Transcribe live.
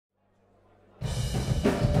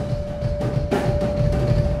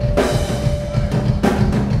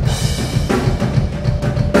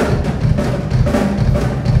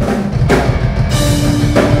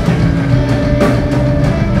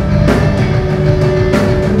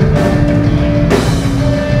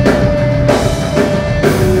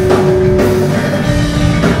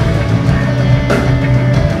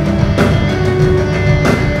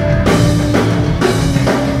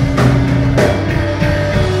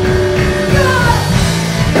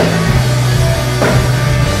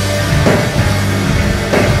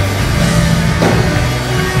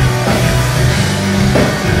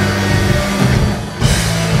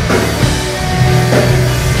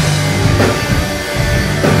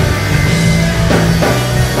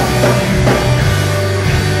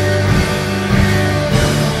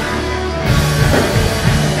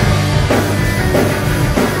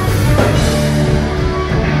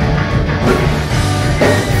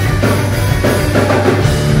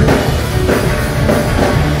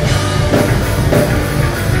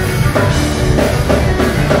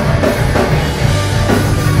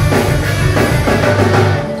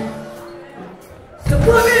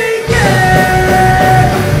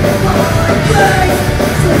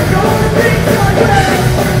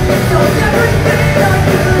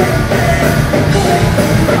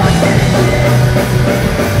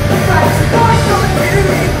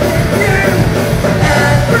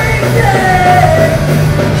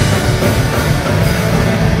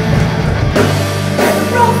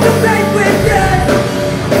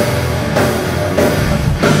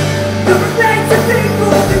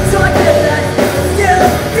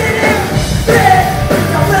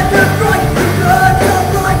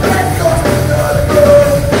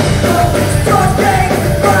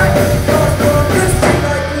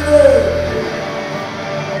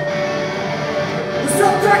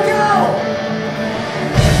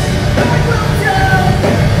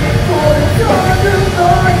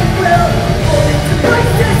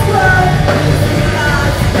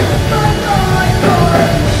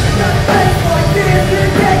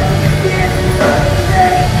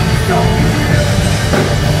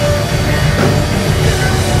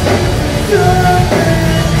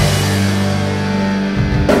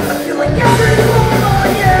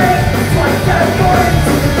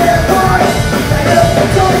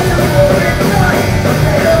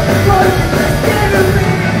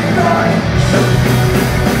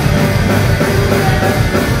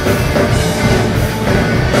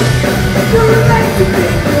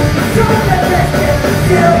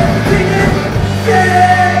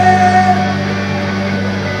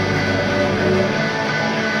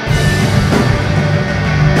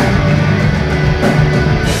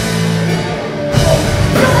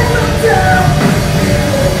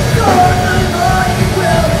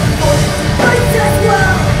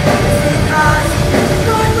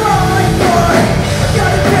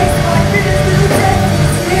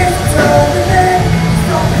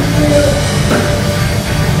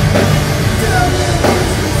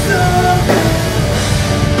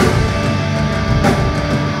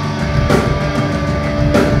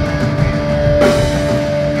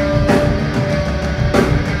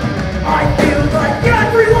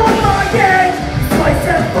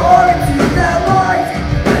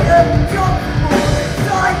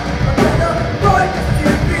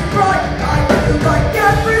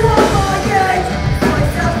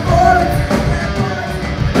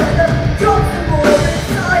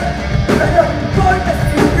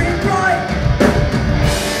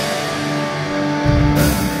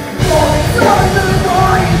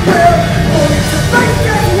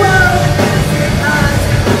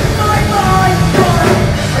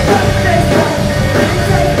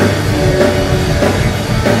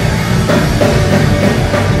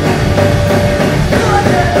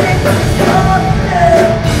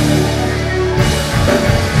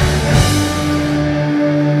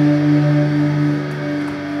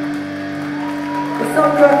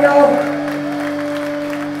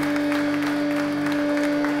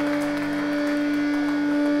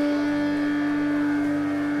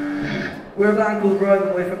We're a band called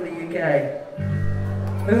Rome, we're from the UK.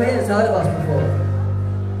 Who here has heard of us before?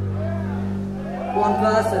 One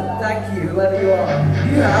person, thank you, whoever you are.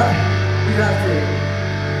 You have? You have to.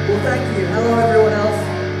 Well, thank you. Hello everyone else.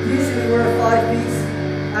 Usually we're a 5-piece,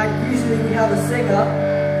 and usually we have a singer,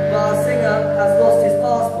 but our singer has lost his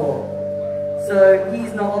passport. So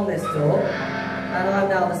he's not on this tour, and I'm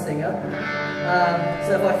now the singer.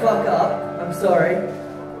 So if I fuck up, I'm sorry,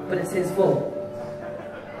 but it's his fault.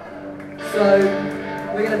 So,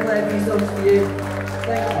 we're going to play a few songs for you.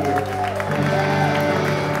 Thank you.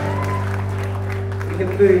 You can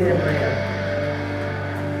boo him later.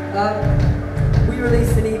 We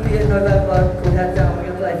released an EP in November called Head Down. We're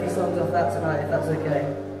going to play a few songs off that tonight, if that's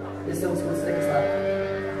okay. This song's called Stick Slap.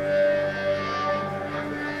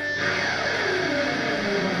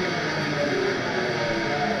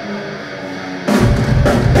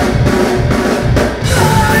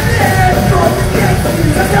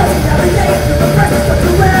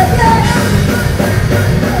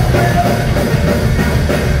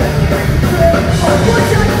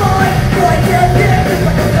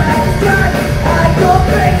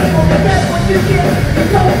 You get, you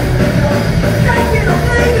don't, take it or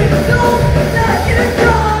leave it, don't let it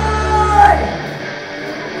go.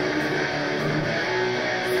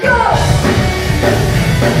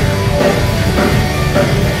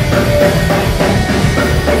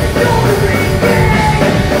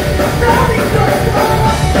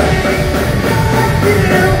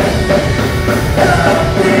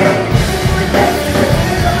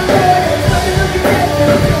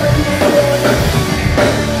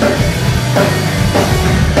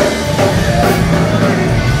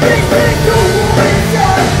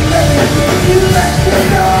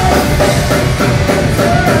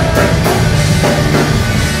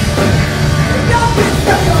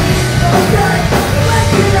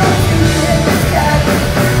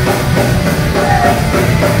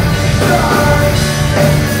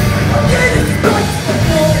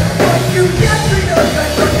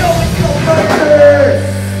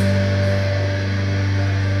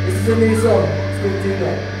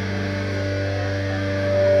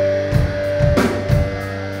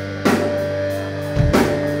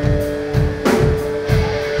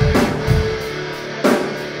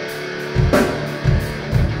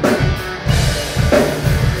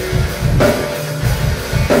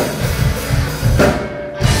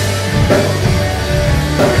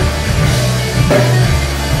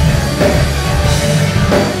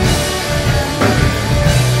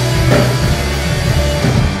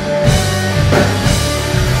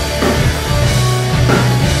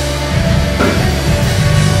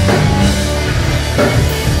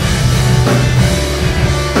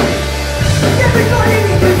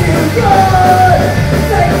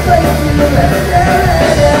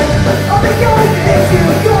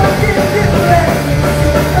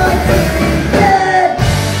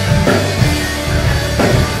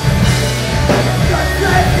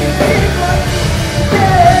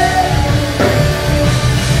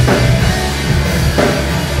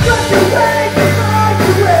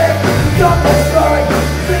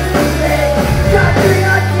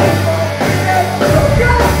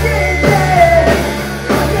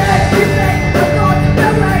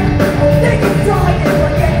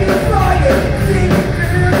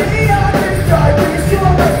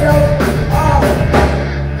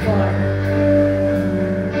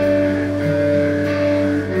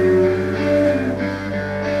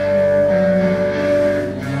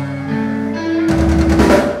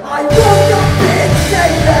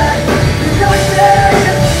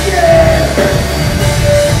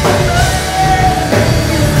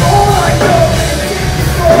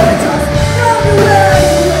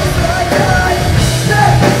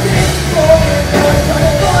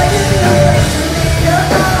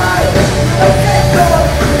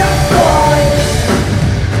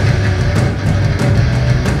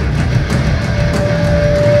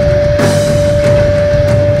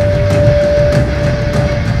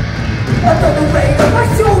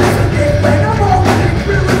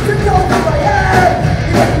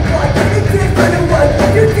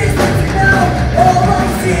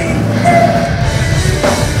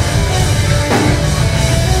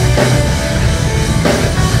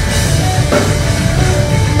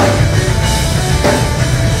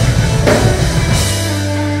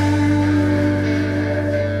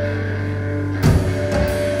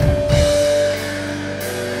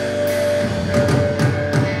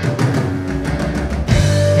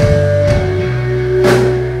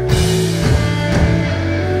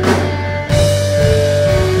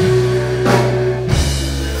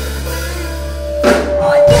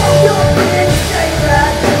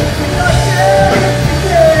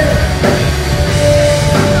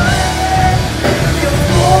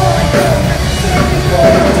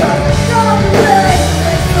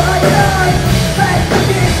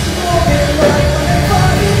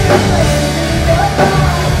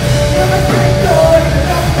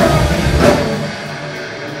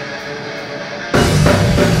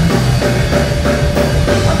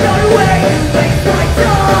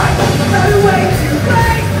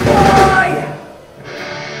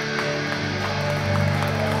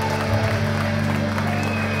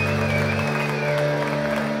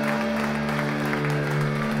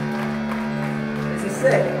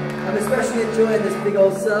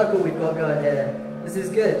 circle we've got going here. This is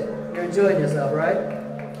good. You're enjoying yourself, right?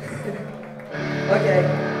 Okay,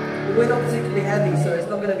 we're not particularly heavy, so it's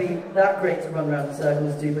not going to be that great to run around in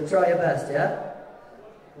circles too, but try your best, yeah?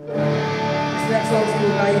 This next song's called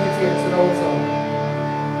Naivety, it's an old song.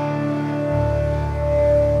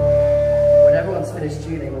 When everyone's finished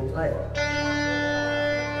tuning, we'll play it.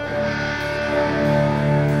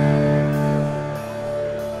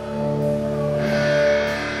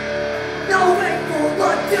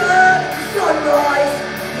 Sunrise,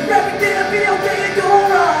 and everything will be okay and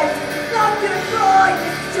alright. Not goodbye,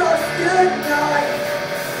 it's just good night.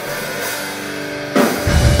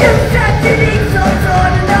 You said you need some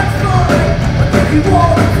time and that's fine. I'll give you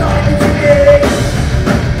all the time that you need.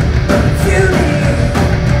 You need.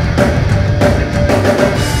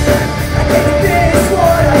 I can finish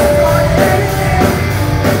what I started.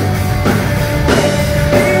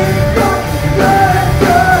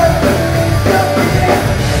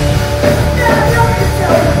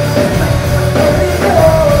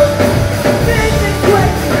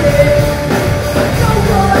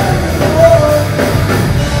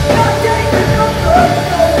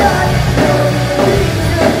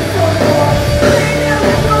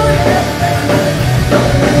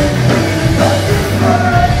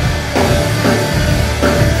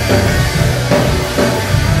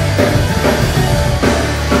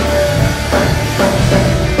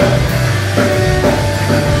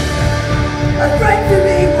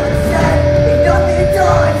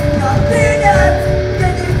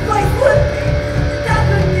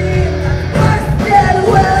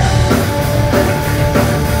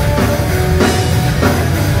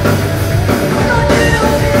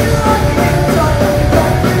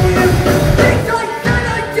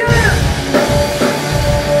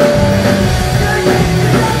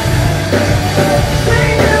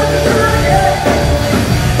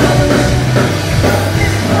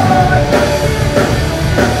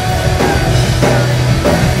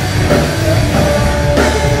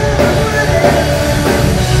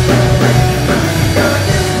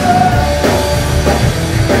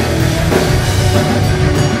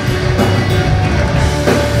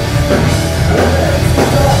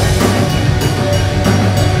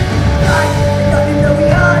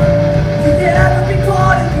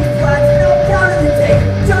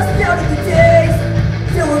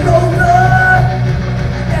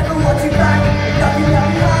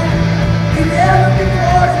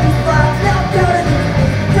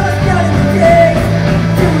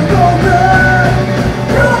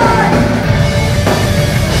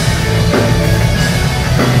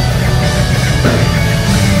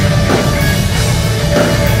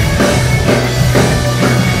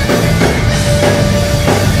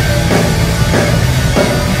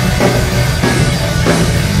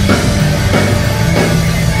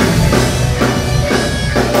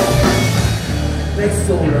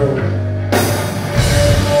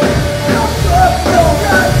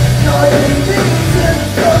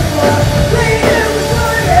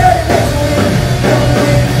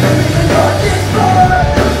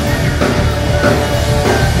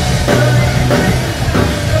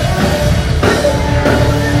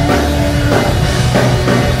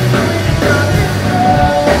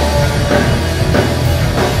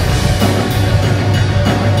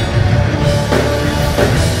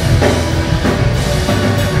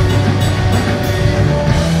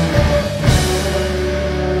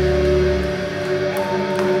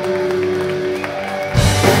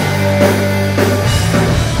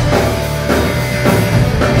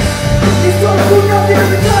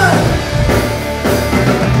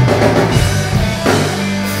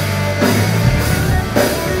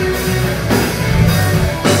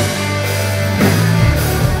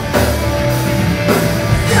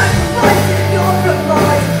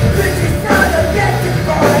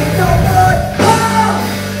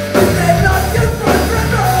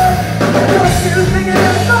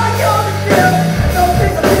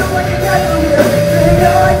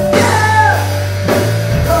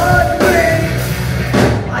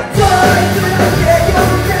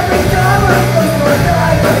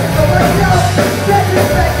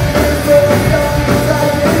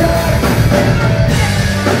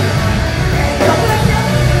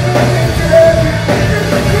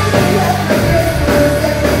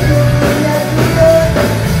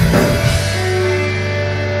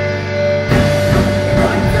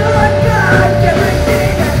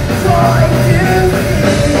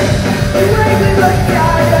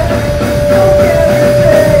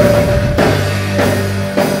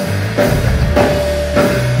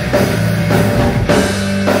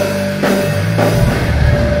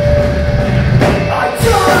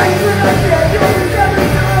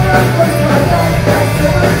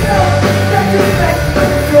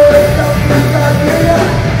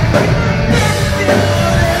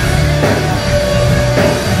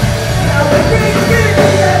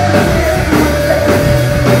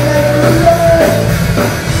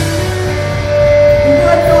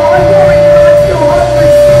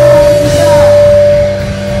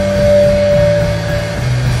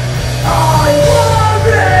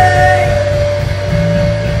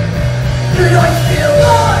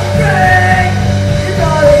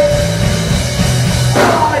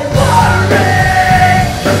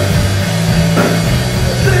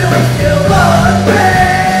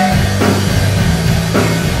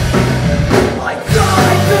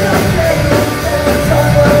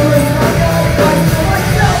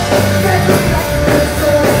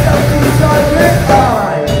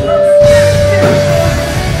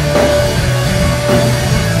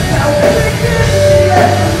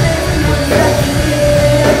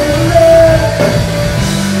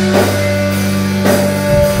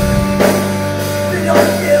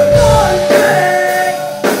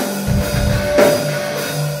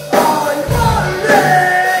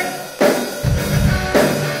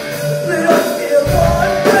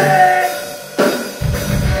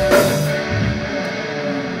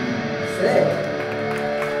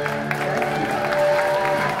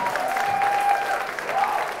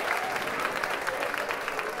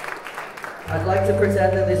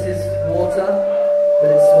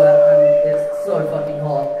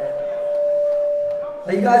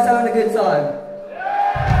 Are you guys having a good time?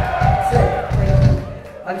 Sick. Thank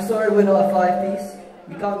you. I'm sorry we're not a 5-piece.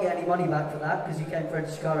 You can't get any money back for that because you came for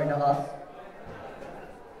a Shikari, not us.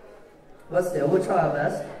 But still, we'll try our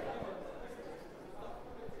best.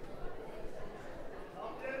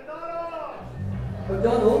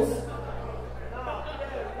 McDonald's?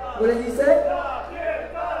 What did you say?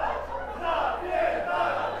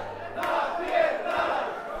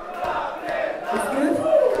 It's good?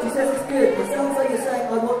 She says it's good. It sounds like you're saying,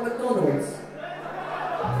 I want McDonald's.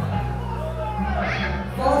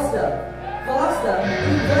 Faster. Faster.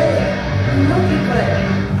 Keep playing. You will keep playing.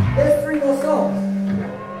 There's 3 more songs.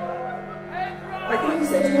 I think you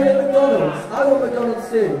said you wanted McDonald's. I want McDonald's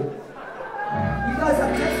too. You guys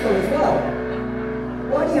have Tesco as well.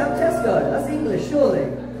 Why do you have Tesco? That's English, surely.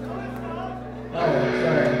 Oh,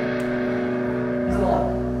 sorry. It's not.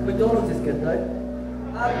 McDonald's is good though.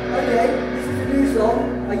 Okay, this is a new song.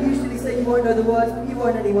 I usually say you won't know the words, but you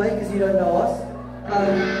won't anyway because you don't know us.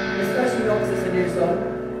 Especially not because it's a new song.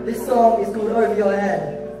 This song is called Over Your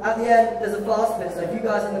Head. At the end, there's a fast bit, so if you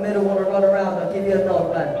guys in the middle want to run around, I'll give you a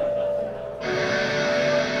nod, man.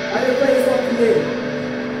 I'm going to play this one for you.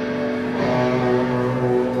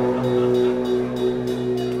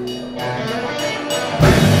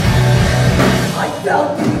 I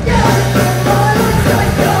felt you down from my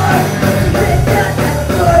outside door. You think that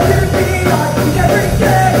that's what you need. I think every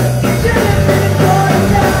day you should have been going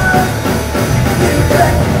down. You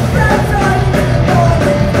think that's right in the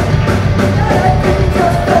moment. And I think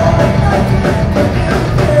just thought I didn't think you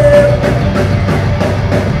do.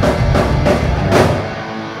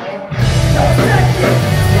 No second,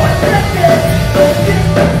 1 second. Don't think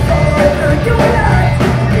that's all I heard you act.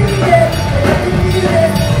 Need it, and I can need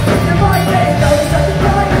it. You're my day, I was at the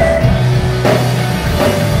private.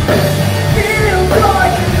 Feel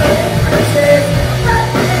like you're pretend. That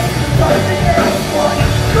is something else. What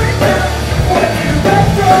could have what you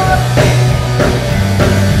went wrong?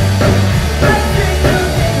 Let's take you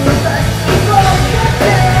into that wrong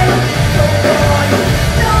again. So on,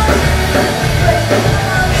 not break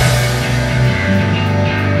down.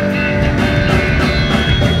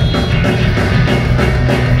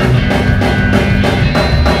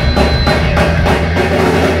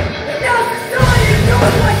 Now society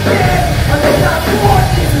knows my kid. I know not what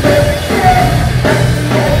is everything. That's the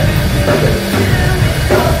end. You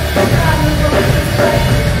come and I know respect.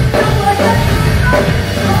 No one has to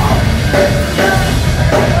know.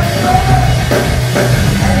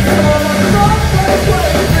 And it's all I'm wrong for what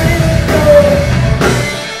you really know.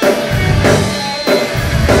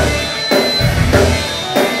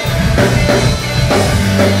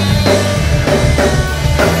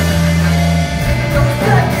 Don't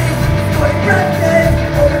second, you're reckless.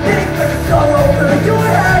 Overthink for the sorrow over your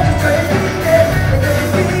head. You try to beat it, and then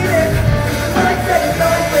you beat it. Your mindset is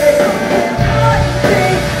sideways. I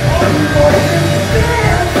think all you want to do is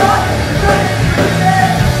feel like you're running through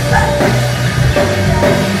it. That's it.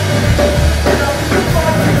 And I'll be the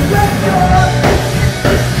one to let go.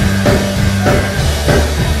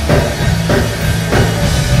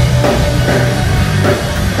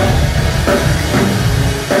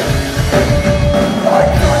 I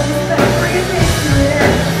thought you meant breathing through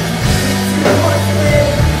it. Too much in.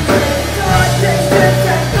 God takes this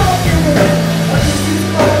and don't give it. I just use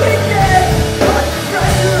my weakness. Not the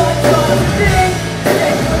pressure I try to think.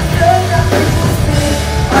 Stay concerned that people speak.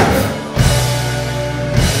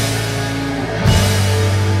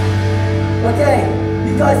 Okay,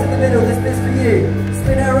 you guys in the middle, this bit's for you.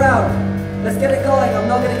 Spin it around. Let's get it going. I'm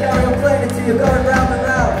not going to carry on playing until you're going round and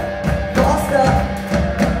round. Faster.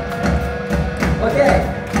 Okay,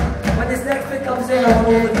 when this next bit comes in, I want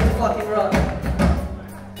all of you to fucking run.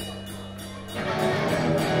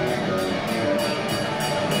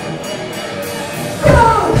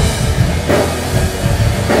 Go!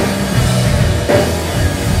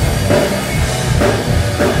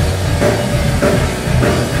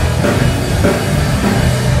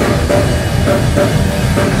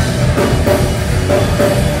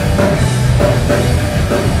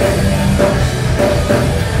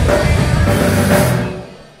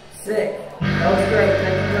 Sick. That was great.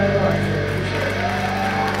 Thank you very much.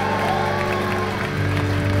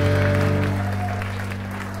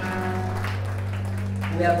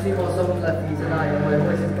 We have 2 more songs left for you tonight and my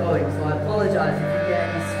voice is going, so I apologise if you get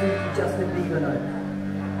any squeaky Justin Bieber note.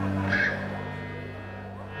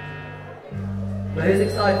 But who's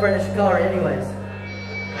excited for a Shikari anyways?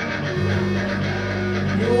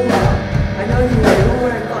 You all are. I know you are. You're all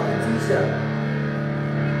wearing a fucking t-shirt.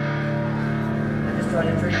 I'm just trying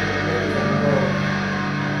to drink it on the bowl.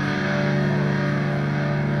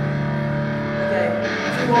 Okay,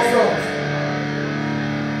 2 more songs.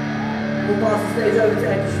 pass the stage over to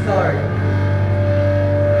Eki Shikari.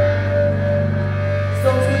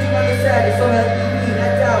 Songs which you understand is on EP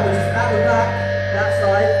Head Down, which is at the back, that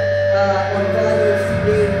side, on vinyl, CD,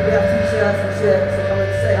 we have t-shirts and shit, so come and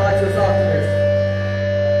say hi to us after this.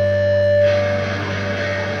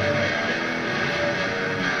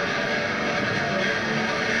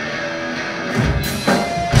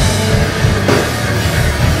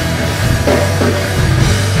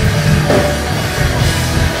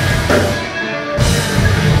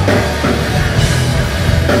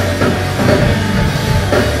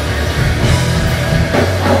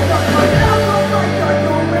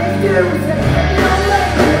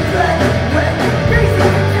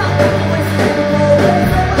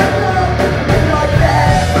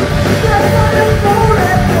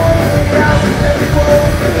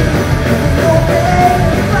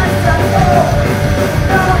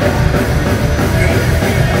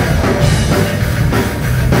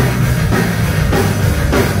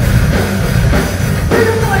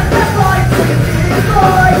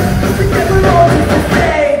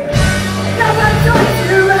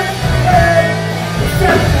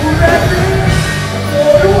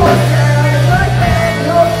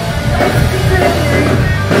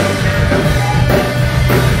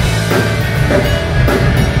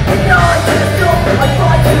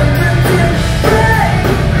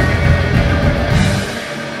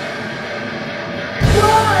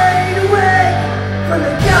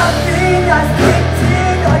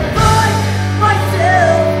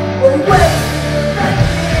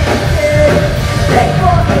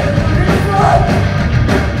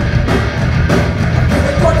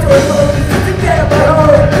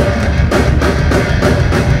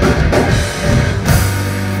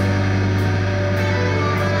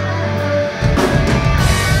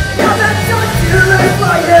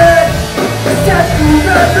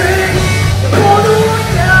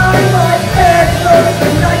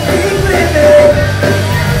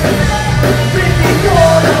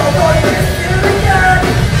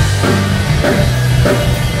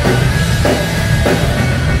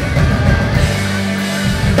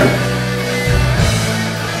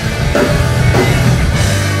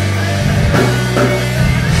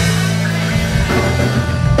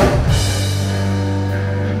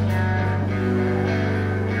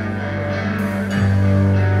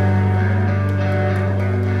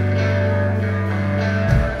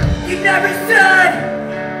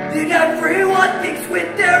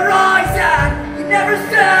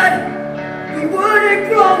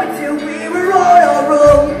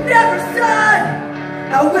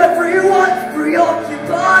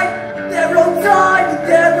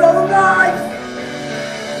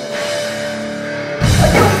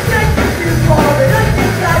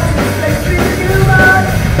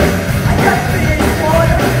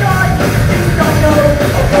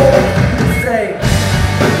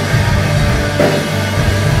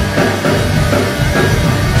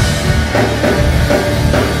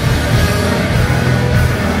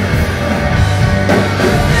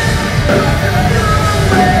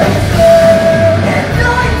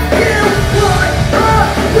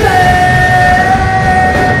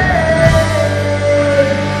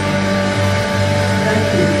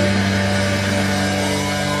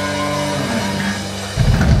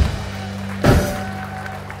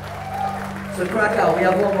 So Cracow, we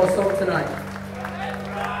have one more song tonight.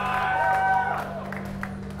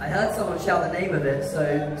 I heard someone shout the name of it,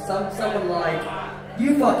 so someone like,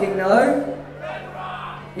 you fucking know?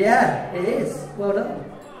 Yeah, it is. Well done.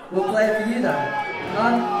 We'll play it for you then.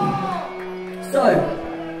 So,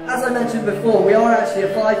 as I mentioned before, we are actually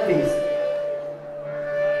a 5-piece.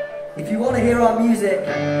 If you want to hear our music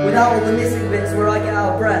without all the missing bits where I get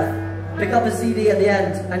out of breath, pick up a CD at the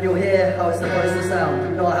end and you'll hear how it's supposed to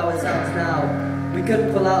sound, not how it sounds now. We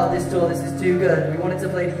couldn't pull out of this tour, this is too good. We wanted to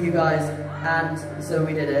play to you guys, and so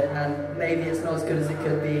we did it. And maybe it's not as good as it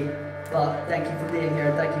could be, but thank you for being here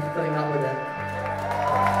and thank you for putting up with it.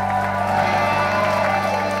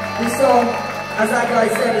 This song, as that guy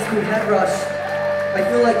said, is called Head Rush. I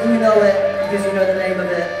feel like you know it because you know the name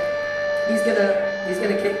of it. He's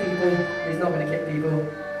gonna kick people. He's not gonna kick people.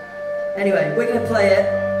 Anyway, we're gonna play it.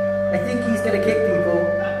 I think he's gonna kick people.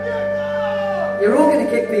 You're all gonna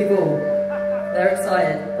kick people. They're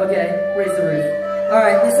excited. Okay, raise the roof.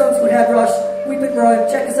 Alright, this song's called Head Rush. We've been growing.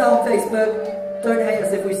 Check us out on Facebook. Don't hate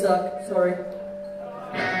us if we suck. Sorry.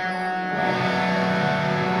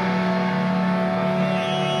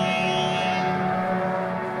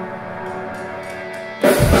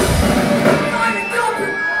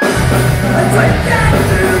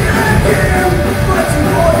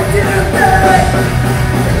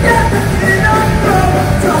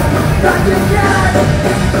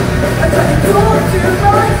 I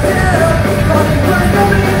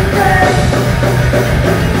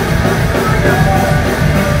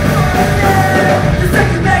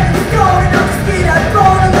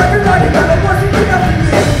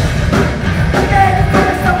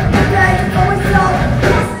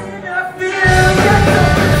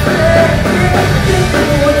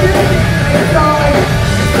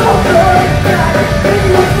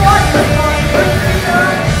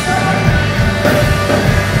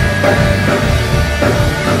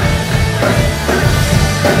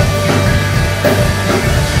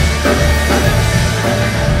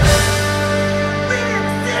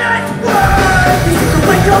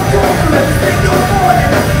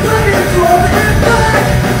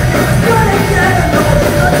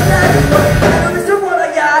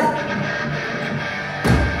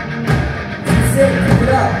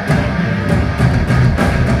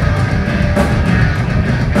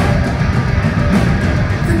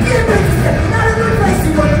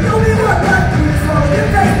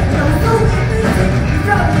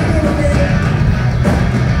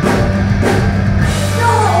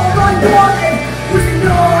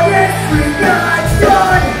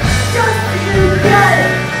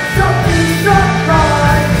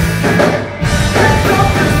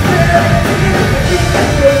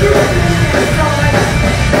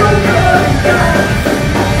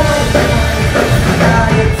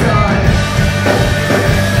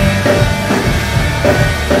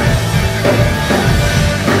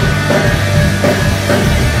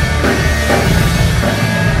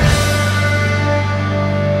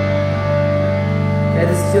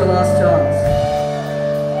this is your last chance.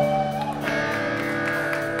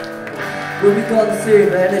 We'll be gone soon,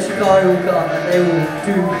 but then the Shikari will come and they will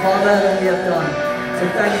do far better than we have done. So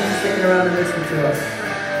thank you for sticking around and listening to us.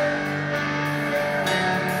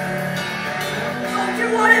 Told you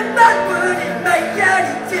what it meant, would it make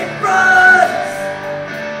any difference?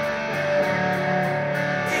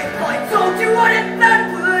 If I told you what it meant,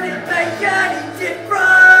 would it make any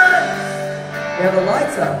difference? We have a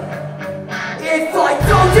lighter. If I